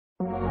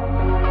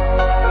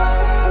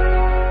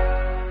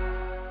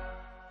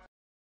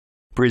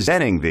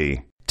Presenting the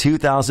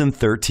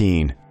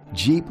 2013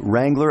 Jeep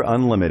Wrangler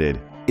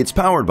Unlimited. It's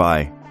powered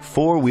by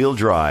four-wheel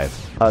drive,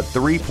 a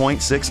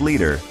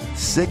 3.6-liter,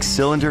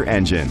 six-cylinder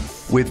engine.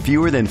 With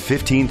fewer than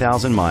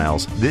 15,000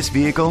 miles, this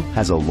vehicle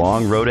has a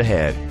long road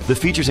ahead. The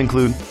features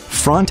include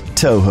front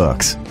tow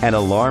hooks, an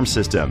alarm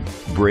system,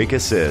 brake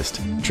assist,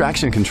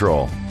 traction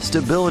control,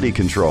 stability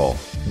control,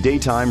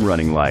 daytime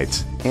running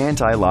lights,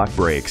 anti-lock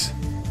brakes.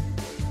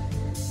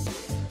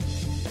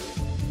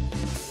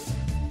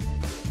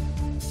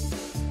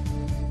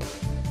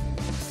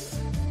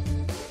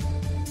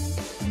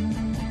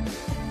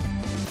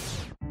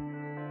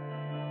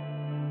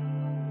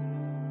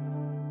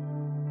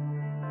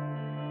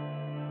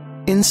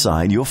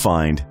 Inside you'll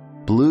find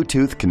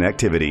Bluetooth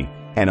connectivity,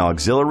 an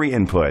auxiliary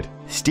input,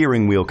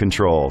 steering wheel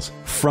controls,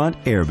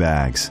 front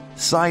airbags,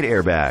 side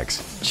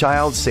airbags,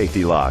 child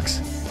safety locks,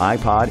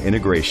 iPod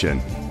integration,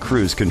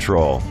 cruise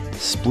control,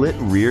 split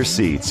rear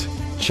seats,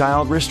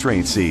 child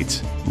restraint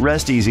seats.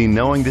 Rest easy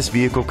knowing this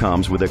vehicle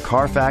comes with a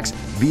Carfax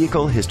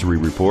Vehicle History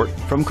Report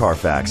from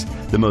Carfax,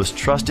 the most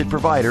trusted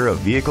provider of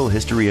vehicle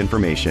history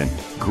information.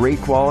 Great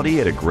quality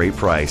at a great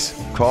price.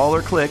 Call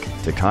or click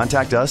to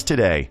contact us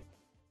today.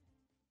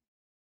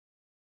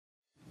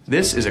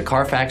 This is a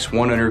Carfax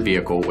one-owner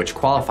vehicle which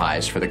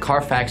qualifies for the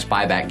Carfax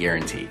buyback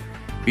guarantee.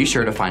 Be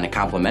sure to find a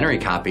complimentary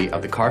copy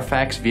of the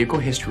Carfax Vehicle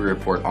History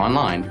Report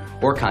online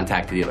or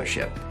contact the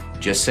dealership.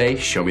 Just say,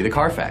 "Show me the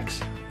Carfax."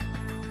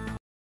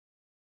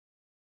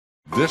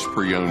 This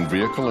pre-owned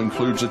vehicle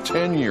includes a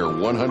 10-year,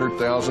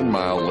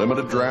 100,000-mile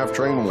limited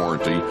drivetrain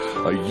warranty,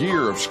 a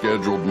year of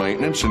scheduled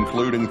maintenance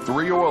including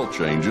 3 oil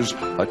changes,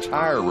 a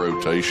tire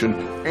rotation,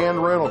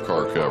 and rental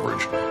car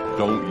coverage.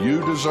 Don't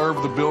you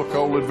deserve the Bill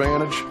Cole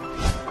advantage?